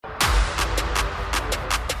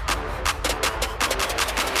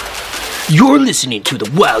You're listening to the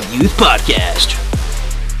Wild Youth Podcast.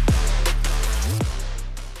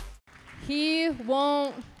 He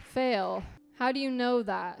won't fail. How do you know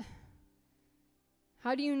that?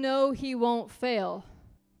 How do you know he won't fail?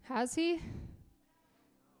 Has he?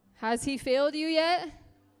 Has he failed you yet?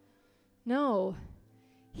 No.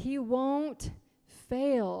 He won't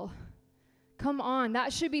fail. Come on,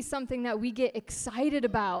 that should be something that we get excited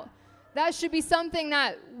about. That should be something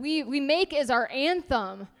that we make as our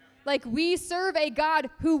anthem. Like, we serve a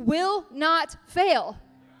God who will not fail.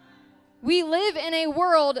 We live in a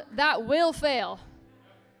world that will fail.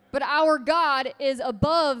 But our God is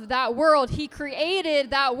above that world. He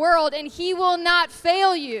created that world, and he will not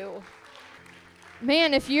fail you.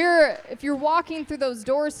 Man, if you're walking through those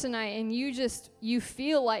doors tonight and you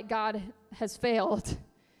feel like God has failed,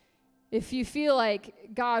 if you feel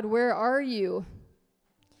like, God, where are you?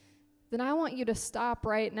 Then I want you to stop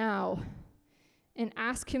right now and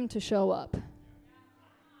ask him to show up.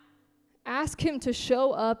 Ask him to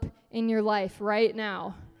show up in your life right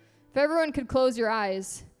now. If everyone could close your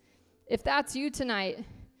eyes, if that's you tonight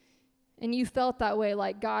and you felt that way,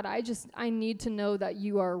 like, God, I need to know that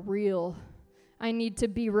you are real. I need to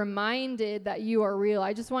be reminded that you are real.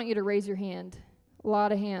 I just want you to raise your hand. A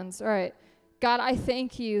lot of hands. All right. God, I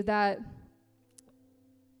thank you that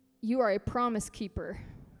you are a promise keeper.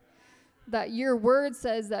 That your word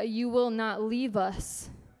says that you will not leave us.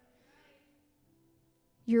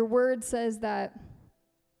 Your word says that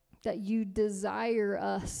you desire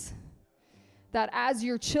us. That as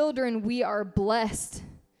your children, we are blessed.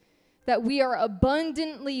 That we are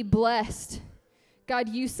abundantly blessed. God,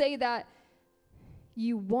 you say that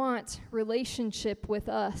you want relationship with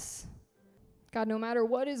us. God, no matter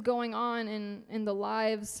what is going on in the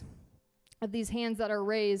lives of these hands that are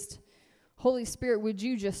raised, Holy Spirit, would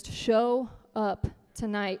you just show up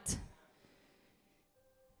tonight?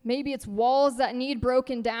 Maybe it's walls that need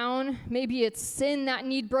broken down. Maybe it's sin that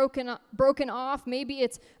need broken off. Maybe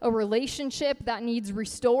it's a relationship that needs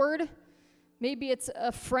restored. Maybe it's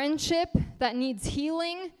a friendship that needs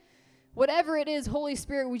healing. Whatever it is, Holy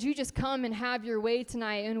Spirit, would you just come and have your way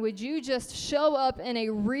tonight? And would you just show up in a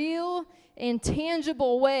real and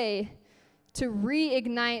tangible way to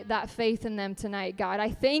reignite that faith in them tonight, God. I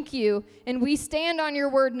thank you, and we stand on your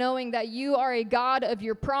word knowing that you are a God of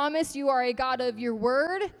your promise, you are a God of your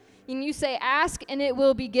word, and you say, ask, and it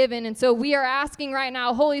will be given. And so we are asking right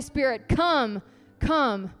now, Holy Spirit, come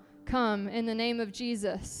in the name of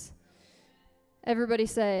Jesus. Everybody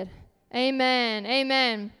say it. Amen,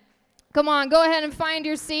 amen. Come on, go ahead and find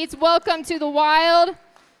your seats. Welcome to the Wild.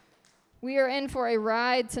 We are in for a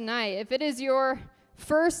ride tonight. If it is your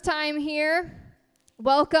first time here,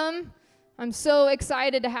 welcome. I'm so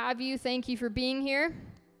excited to have you. Thank you for being here.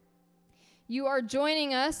 You are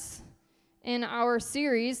joining us in our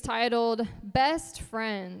series titled Best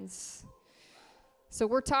Friends. So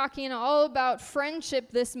we're talking all about friendship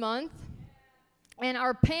this month. And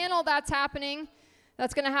our panel that's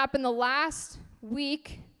going to happen the last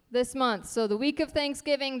week this month. So the week of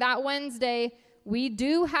Thanksgiving, that Wednesday, we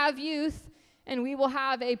do have youth. And we will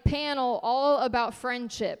have a panel all about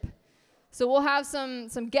friendship. So we'll have some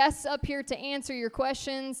guests up here to answer your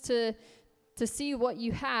questions, to see what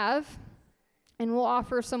you have. And we'll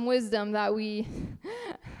offer some wisdom that we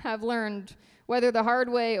have learned, whether the hard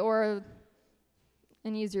way or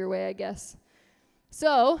an easier way, I guess.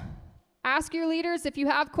 So ask your leaders if you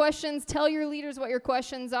have questions. Tell your leaders what your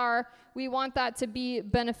questions are. We want that to be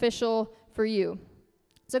beneficial for you.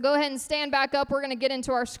 So go ahead and stand back up. We're going to get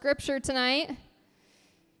into our scripture tonight.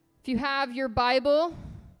 If you have your Bible,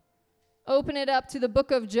 open it up to the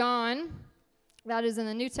book of John. That is in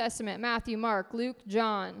the New Testament. Matthew, Mark, Luke,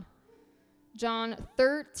 John. John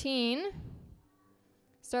 13,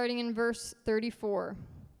 starting in verse 34.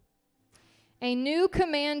 A new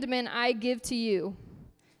commandment I give to you,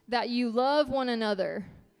 that you love one another.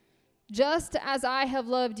 Just as I have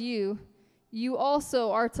loved you, you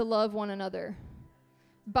also are to love one another.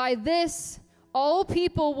 By this, all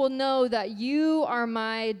people will know that you are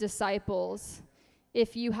my disciples,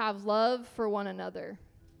 if you have love for one another.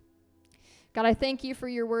 God, I thank you for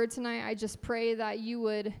your word tonight. I just pray that you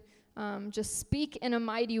would just speak in a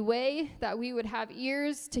mighty way, that we would have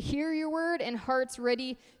ears to hear your word and hearts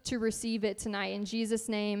ready to receive it tonight. In Jesus'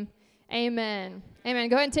 name, amen. Amen.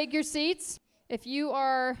 Go ahead and take your seats. If you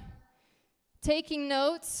are taking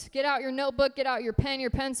notes, get out your notebook, get out your pen,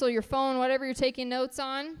 your pencil, your phone, whatever you're taking notes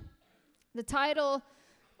on. The title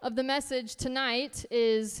of the message tonight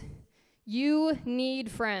is You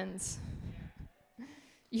Need Friends.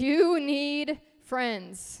 You need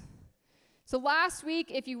friends. So last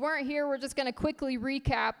week, if you weren't here, we're just going to quickly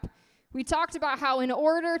recap. We talked about how in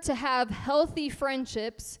order to have healthy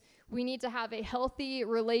friendships, we need to have a healthy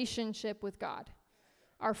relationship with God.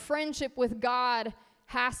 Our friendship with God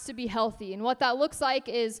has to be healthy. And what that looks like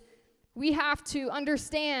is we have to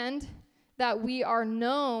understand that we are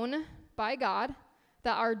known by God,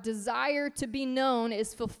 that our desire to be known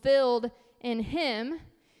is fulfilled in Him,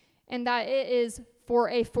 and that it is for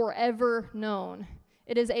a forever known.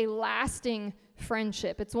 It is a lasting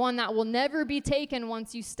friendship. It's one that will never be taken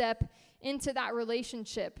once you step into that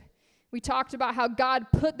relationship. We talked about how God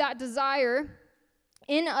put that desire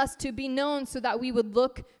in us to be known so that we would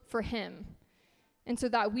look for Him and so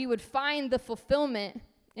that we would find the fulfillment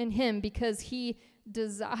in Him because He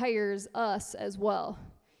desires us as well.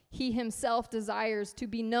 He Himself desires to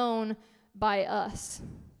be known by us.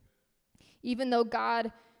 Even though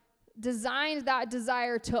God designed that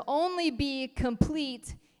desire to only be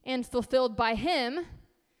complete and fulfilled by Him,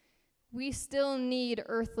 we still need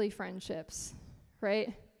earthly friendships,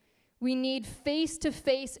 right? We need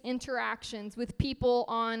face-to-face interactions with people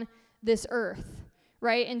on this earth,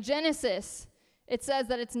 right? In Genesis, it says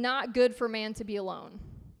that it's not good for man to be alone.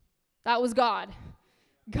 That was God.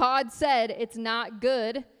 God said it's not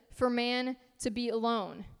good for man to be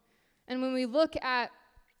alone. And when we look at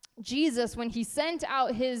Jesus, when He sent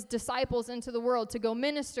out His disciples into the world to go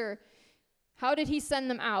minister, how did He send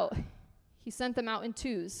them out? He sent them out in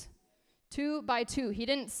twos, 2 by 2. He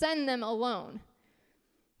didn't send them alone.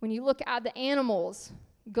 When you look at the animals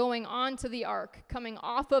going onto the ark, coming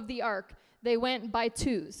off of the ark, they went by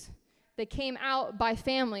twos. They came out by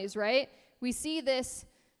families, right? We see this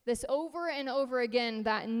over and over again,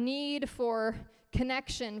 that need for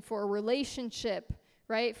connection, for relationship,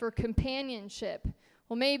 right? For companionship.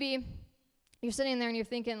 Well, maybe you're sitting there and you're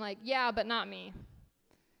thinking like, yeah, but not me.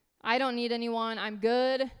 I don't need anyone. I'm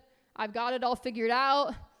good. I've got it all figured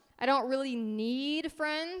out. I don't really need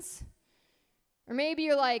friends. Or maybe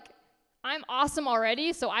you're like, I'm awesome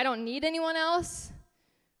already, so I don't need anyone else.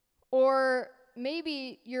 Or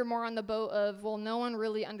maybe you're more on the boat of, well, no one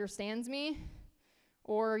really understands me.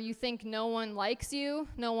 Or you think no one likes you,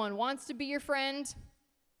 no one wants to be your friend.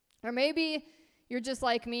 Or maybe you're just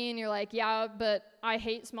like me and you're like, yeah, but I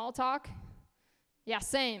hate small talk. Yeah,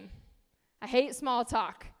 same. I hate small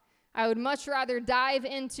talk. I would much rather dive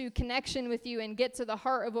into connection with you and get to the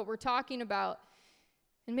heart of what we're talking about.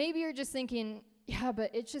 And maybe you're just thinking, yeah,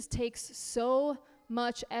 but it just takes so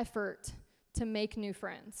much effort to make new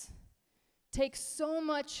friends. Takes so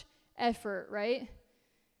much effort, right?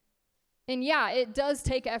 And yeah, it does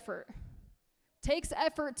take effort. Takes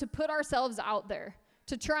effort to put ourselves out there,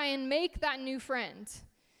 to try and make that new friend.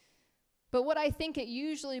 But what I think it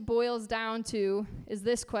usually boils down to is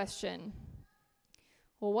this question.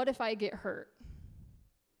 Well, what if I get hurt?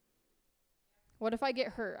 What if I get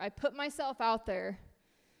hurt? I put myself out there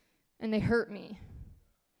and they hurt me.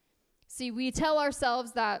 See, we tell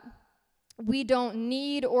ourselves that we don't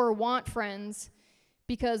need or want friends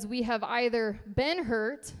because we have either been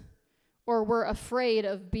hurt or we're afraid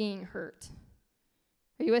of being hurt.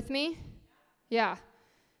 Are you with me? Yeah.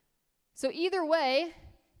 So either way,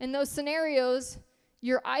 in those scenarios,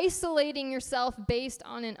 you're isolating yourself based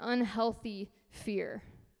on an unhealthy fear.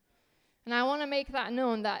 And I want to make that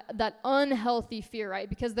known, that unhealthy fear, right?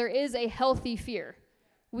 Because there is a healthy fear.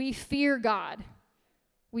 We fear God.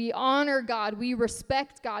 We honor God. We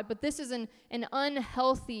respect God. But this is an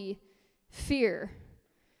unhealthy fear.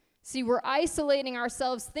 See, we're isolating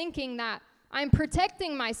ourselves thinking that I'm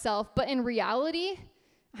protecting myself, but in reality,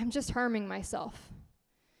 I'm just harming myself.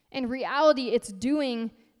 In reality, it's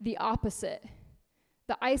doing the opposite.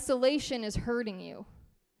 The isolation is hurting you.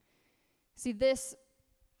 See, this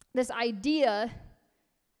idea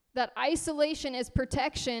that isolation is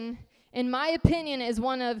protection, in my opinion, is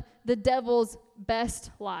one of the devil's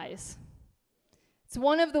best lies. It's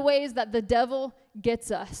one of the ways that the devil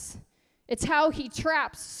gets us. It's how he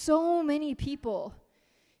traps so many people.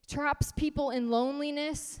 He traps people in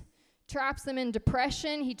loneliness, traps them in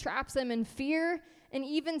depression, he traps them in fear, and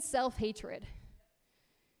even self-hatred.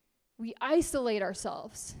 We isolate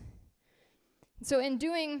ourselves. So in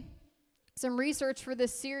doing some research for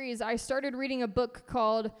this series, I started reading a book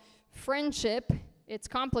called Friendship, It's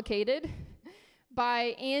Complicated,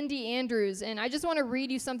 by Andy Andrews. And I just want to read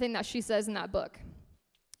you something that she says in that book.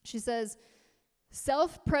 She says,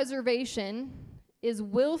 self-preservation is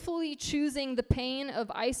willfully choosing the pain of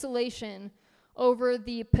isolation over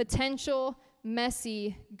the potential,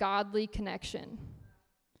 messy, godly connection.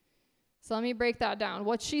 So let me break that down.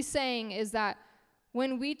 What she's saying is that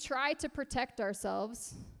when we try to protect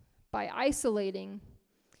ourselves by isolating,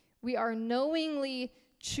 we are knowingly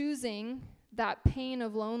choosing that pain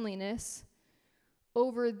of loneliness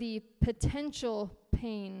over the potential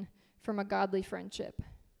pain from a godly friendship.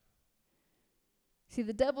 See,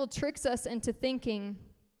 the devil tricks us into thinking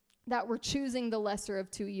that we're choosing the lesser of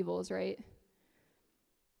two evils, right?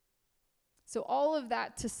 So all of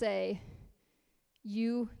that to say,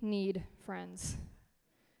 you need friends.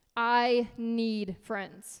 I need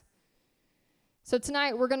friends. So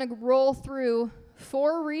tonight we're going to roll through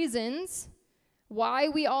 4 reasons why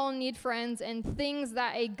we all need friends and things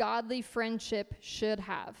that a godly friendship should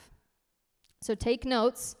have. So take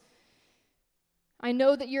notes. I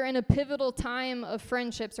know that you're in a pivotal time of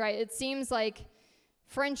friendships, right? It seems like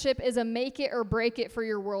friendship is a make it or break it for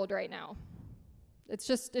your world right now.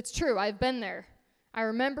 It's true. I've been there. I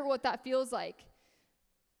remember what that feels like.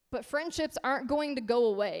 But friendships aren't going to go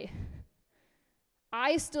away.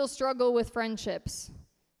 I still struggle with friendships.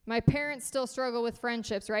 My parents still struggle with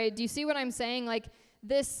friendships, right? Do you see what I'm saying? Like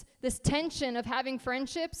this tension of having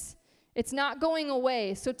friendships, it's not going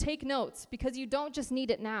away. So take notes, because you don't just need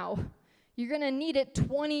it now. You're going to need it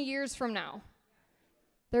 20 years from now.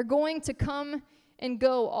 They're going to come and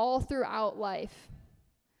go all throughout life.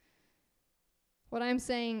 What I'm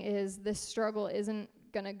saying is this struggle isn't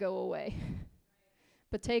going to go away.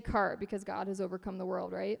 But take heart, because God has overcome the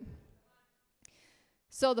world, right?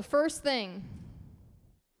 So the first thing,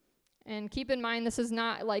 and keep in mind, this is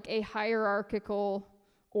not like a hierarchical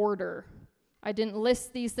order. I didn't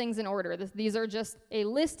list these things in order. These are just a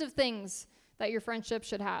list of things that your friendship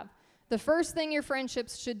should have. The first thing your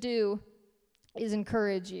friendships should do is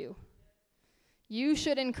encourage you. You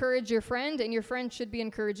should encourage your friend, and your friend should be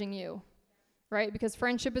encouraging you, right? Because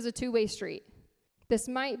friendship is a two-way street. This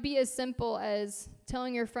might be as simple as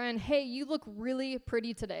telling your friend, hey, you look really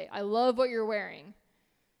pretty today. I love what you're wearing.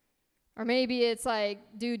 Or maybe it's like,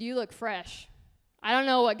 dude, you look fresh. I don't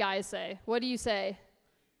know what guys say. What do you say?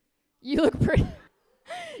 You look pretty.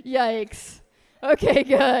 Yikes. Okay,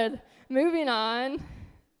 good. Moving on.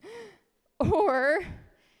 Or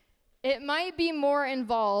it might be more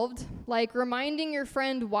involved, like reminding your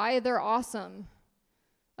friend why they're awesome.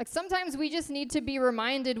 Like sometimes we just need to be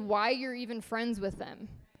reminded why you're even friends with them.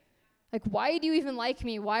 Like, why do you even like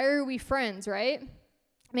me? Why are we friends, right?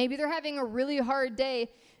 Maybe they're having a really hard day,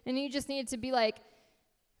 and you just need to be like,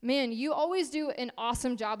 man, you always do an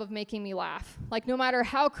awesome job of making me laugh. Like, no matter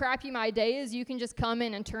how crappy my day is, you can just come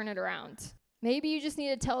in and turn it around. Maybe you just need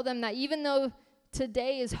to tell them that even though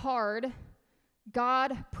today is hard,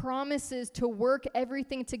 God promises to work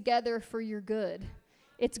everything together for your good.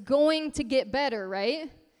 It's going to get better,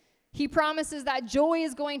 right? He promises that joy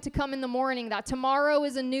is going to come in the morning, that tomorrow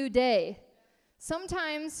is a new day.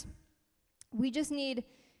 Sometimes we just need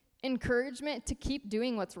encouragement to keep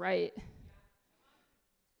doing what's right.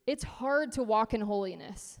 It's hard to walk in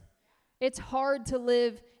holiness. It's hard to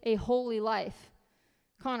live a holy life.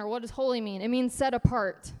 Connor, what does holy mean? It means set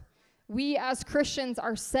apart. We as Christians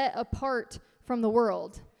are set apart from the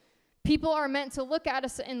world. People are meant to look at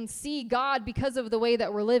us and see God because of the way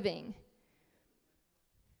that we're living.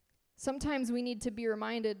 Sometimes we need to be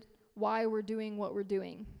reminded why we're doing what we're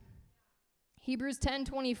doing. Hebrews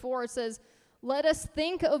 10:24 says, let us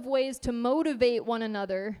think of ways to motivate one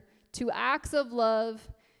another to acts of love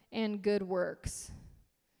and good works.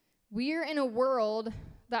 We're in a world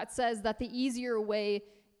that says that the easier way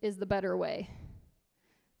is the better way.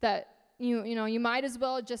 That you might as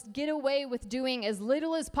well just get away with doing as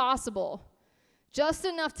little as possible, just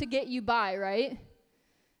enough to get you by, right?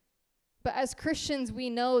 But as Christians,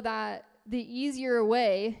 we know that the easier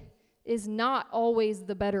way is not always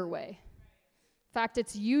the better way. In fact,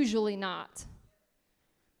 it's usually not.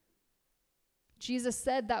 Jesus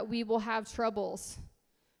said that we will have troubles.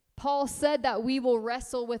 Paul said that we will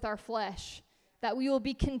wrestle with our flesh, that we will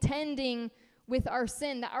be contending with our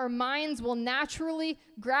sin, that our minds will naturally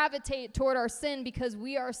gravitate toward our sin because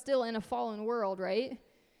we are still in a fallen world, right?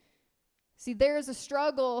 See, there is a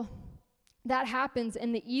struggle that happens,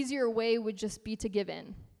 and the easier way would just be to give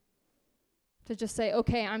in. To just say,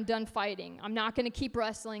 okay, I'm done fighting. I'm not going to keep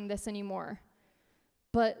wrestling this anymore.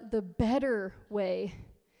 But the better way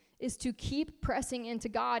is to keep pressing into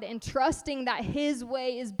God and trusting that His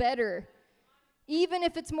way is better. Even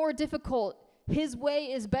if it's more difficult, His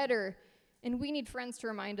way is better. And we need friends to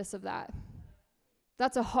remind us of that.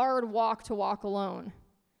 That's a hard walk to walk alone.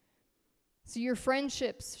 So your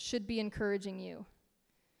friendships should be encouraging you.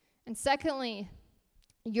 And secondly,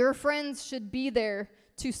 your friends should be there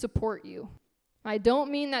to support you. I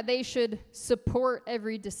don't mean that they should support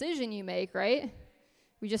every decision you make, right?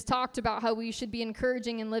 We just talked about how we should be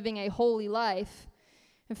encouraging and living a holy life.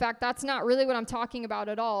 In fact, that's not really what I'm talking about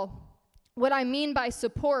at all. What I mean by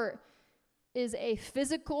support is a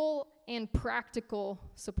physical and practical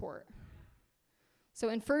support. So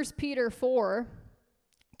in 1 Peter 4,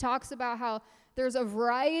 talks about how there's a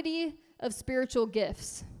variety of spiritual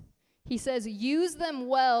gifts. He says, use them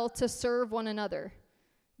well to serve one another.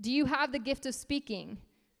 Do you have the gift of speaking?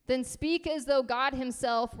 Then speak as though God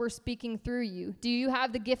himself were speaking through you. Do you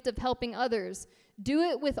have the gift of helping others? Do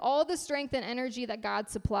it with all the strength and energy that God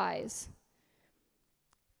supplies.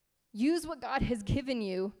 Use what God has given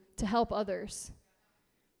you to help others.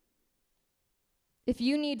 If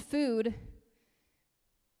you need food,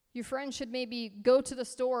 your friend should maybe go to the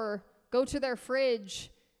store, go to their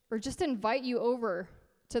fridge, or just invite you over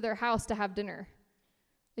to their house to have dinner.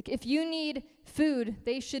 Like, if you need food,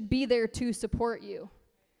 they should be there to support you.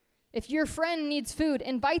 If your friend needs food,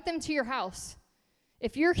 invite them to your house.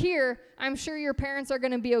 If you're here, I'm sure your parents are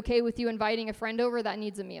going to be okay with you inviting a friend over that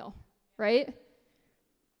needs a meal, right?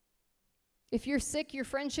 If you're sick, your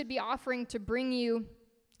friend should be offering to bring you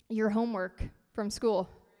your homework from school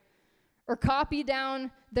or copy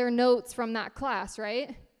down their notes from that class,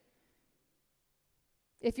 right?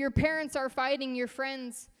 If your parents are fighting, your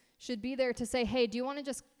friends should be there to say, hey, do you want to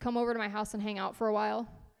just come over to my house and hang out for a while?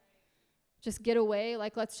 Just get away,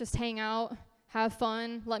 like, let's just hang out, have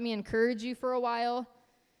fun, let me encourage you for a while.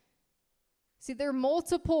 See, there are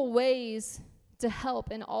multiple ways to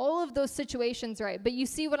help in all of those situations, right? But you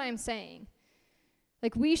see what I'm saying?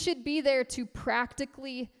 Like, we should be there to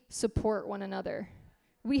practically support one another.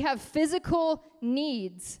 We have physical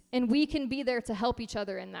needs, and we can be there to help each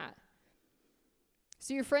other in that.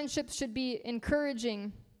 So your friendships should be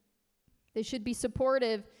encouraging. They should be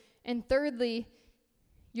supportive. And thirdly,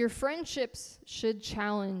 your friendships should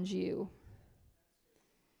challenge you.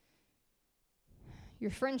 Your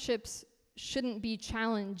friendships shouldn't be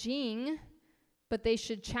challenging, but they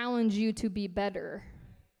should challenge you to be better.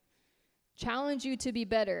 Challenge you to be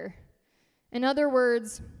better. In other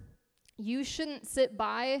words, you shouldn't sit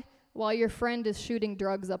by while your friend is shooting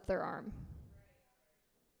drugs up their arm.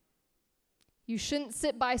 You shouldn't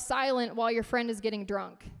sit by silent while your friend is getting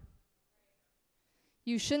drunk.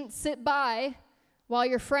 You shouldn't sit by while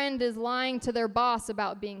your friend is lying to their boss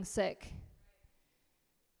about being sick.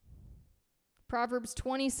 Proverbs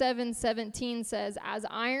 27:17 says, as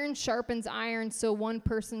iron sharpens iron, so one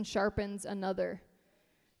person sharpens another.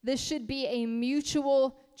 This should be a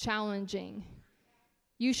mutual challenging.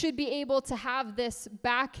 You should be able to have this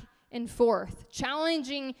back and forth,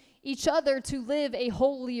 challenging each other to live a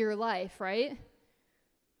holier life, right?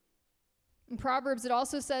 In Proverbs, it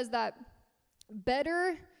also says that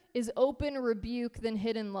better is open rebuke than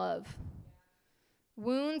hidden love.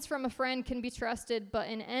 Wounds from a friend can be trusted, but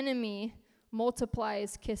an enemy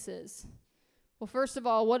multiplies kisses. Well, first of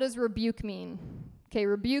all, what does rebuke mean? Okay,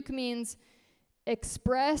 rebuke means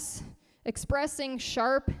expressing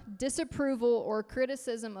sharp disapproval or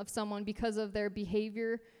criticism of someone because of their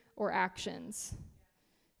behavior or actions.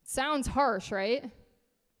 Sounds harsh, right?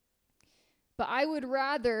 But I would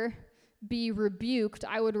rather be rebuked.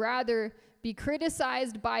 I would rather be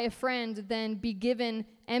criticized by a friend than be given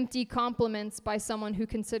empty compliments by someone who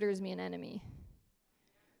considers me an enemy.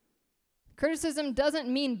 Criticism doesn't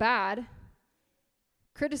mean bad.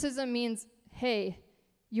 Criticism means, hey,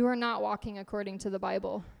 you are not walking according to the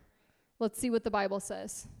Bible. Let's see what the Bible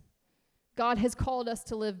says. God has called us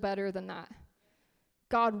to live better than that.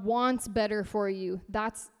 God wants better for you.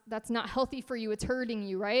 That's not healthy for you. It's hurting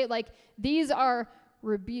you, right? Like, these are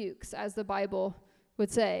rebukes, as the Bible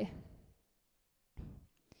would say.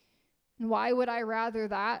 And why would I rather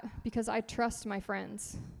that? Because I trust my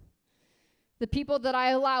friends. The people that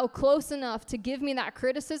I allow close enough to give me that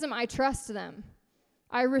criticism, I trust them.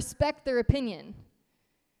 I respect their opinion.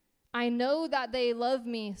 I know that they love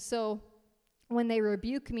me, so when they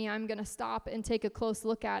rebuke me, I'm going to stop and take a close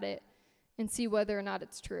look at it and see whether or not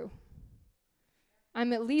it's true.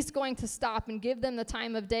 I'm at least going to stop and give them the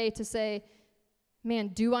time of day to say, man,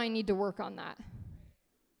 do I need to work on that?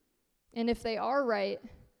 And if they are right,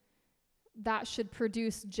 that should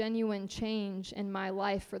produce genuine change in my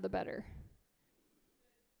life for the better.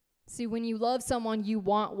 See, when you love someone, you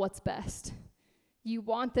want what's best. You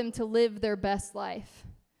want them to live their best life.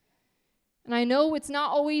 And I know it's not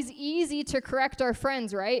always easy to correct our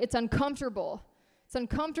friends, right? It's uncomfortable. It's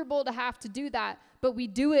uncomfortable to have to do that, but we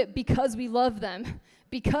do it because we love them,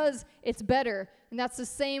 because it's better. And that's the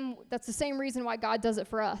same reason why God does it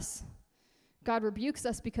for us. God rebukes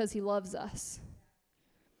us because he loves us.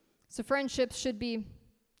 So friendships should be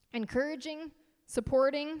encouraging,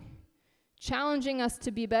 supporting, challenging us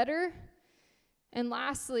to be better. And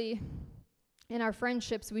lastly, in our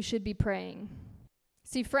friendships, we should be praying.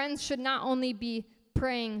 See, friends should not only be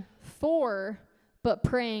praying for, but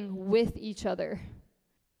praying with each other.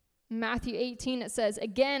 In Matthew 18, it says,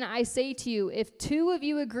 "Again, I say to you, if two of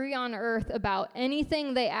you agree on earth about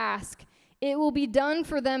anything they ask, it will be done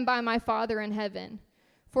for them by my Father in heaven.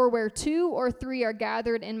 For where 2 or 3 are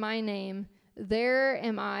gathered in my name, there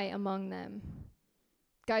am I among them."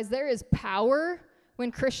 Guys, there is power when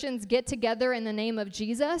Christians get together in the name of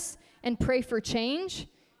Jesus and pray for change,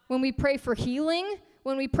 when we pray for healing,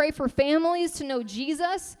 when we pray for families to know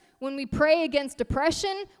Jesus, when we pray against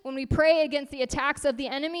depression, when we pray against the attacks of the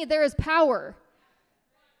enemy, there is power.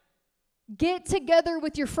 Get together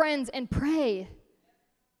with your friends and pray.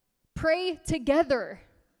 Pray together.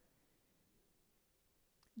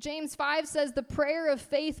 James 5 says, "The prayer of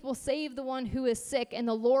faith will save the one who is sick, and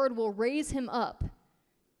the Lord will raise him up.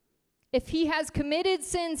 If he has committed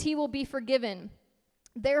sins, he will be forgiven.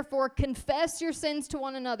 Therefore, confess your sins to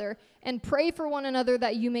one another and pray for one another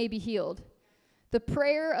that you may be healed. The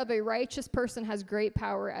prayer of a righteous person has great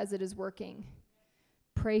power as it is working."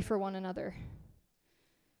 Pray for one another.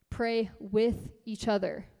 Pray with each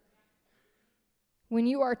other. When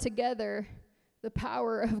you are together, the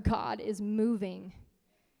power of God is moving.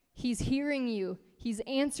 He's hearing you. He's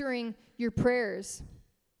answering your prayers.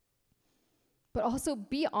 But also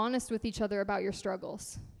be honest with each other about your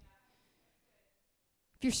struggles.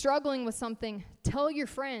 If you're struggling with something, tell your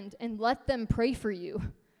friend and let them pray for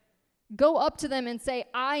you. Go up to them and say,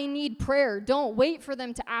 "I need prayer." Don't wait for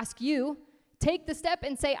them to ask you. Take the step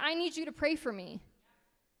and say, "I need you to pray for me."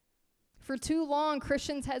 For too long,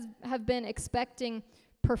 Christians have been expecting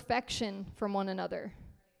perfection from one another.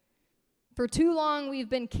 For too long, we've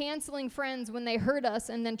been canceling friends when they hurt us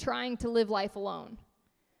and then trying to live life alone.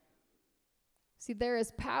 See, there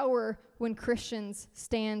is power when Christians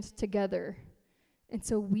stand together. And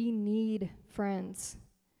so we need friends.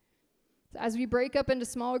 So as we break up into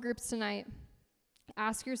small groups tonight,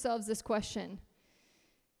 ask yourselves this question.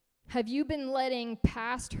 Have you been letting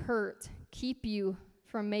past hurt keep you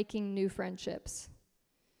from making new friendships?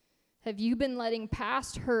 Have you been letting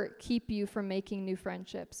past hurt keep you from making new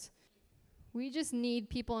friendships? We just need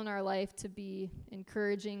people in our life to be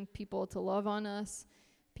encouraging, people to love on us,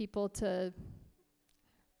 people to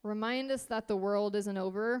remind us that the world isn't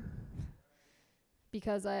over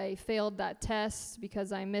because I failed that test,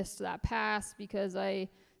 because I missed that pass, because I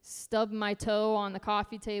stubbed my toe on the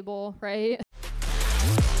coffee table, right?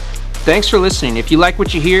 Thanks for listening. If you like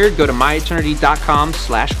what you hear, go to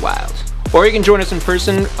myeternity.com/wild. Or you can join us in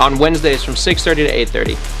person on Wednesdays from 6:30 to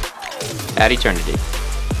 8:30 at Eternity.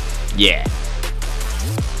 Yeah.